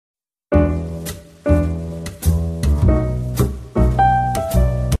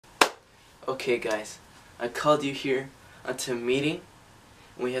Okay guys, I called you here onto a meeting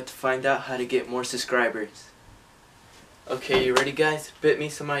and we have to find out how to get more subscribers. Okay, you ready guys? Spit me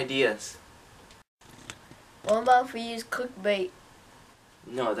some ideas. What about if we use clickbait?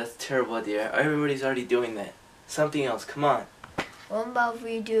 No, that's a terrible idea. Everybody's already doing that. Something else, come on. What about if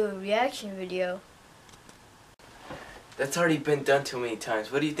we do a reaction video? That's already been done too many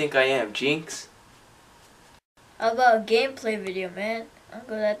times. What do you think I am, Jinx? How about a gameplay video, man? I'm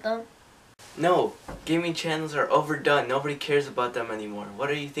good at them. No, gaming channels are overdone. Nobody cares about them anymore. What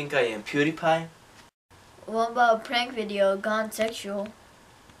do you think I am, PewDiePie? What about a prank video gone sexual?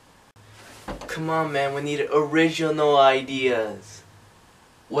 Come on man, we need original ideas.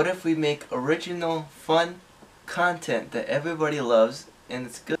 What if we make original, fun content that everybody loves and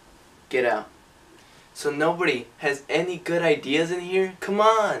it's good? Get out. So nobody has any good ideas in here? Come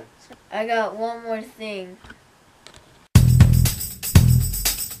on! I got one more thing.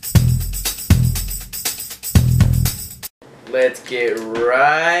 Let's get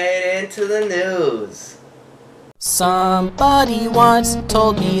right into the news. Somebody once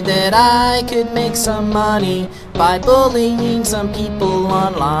told me that I could make some money by bullying some people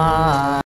online.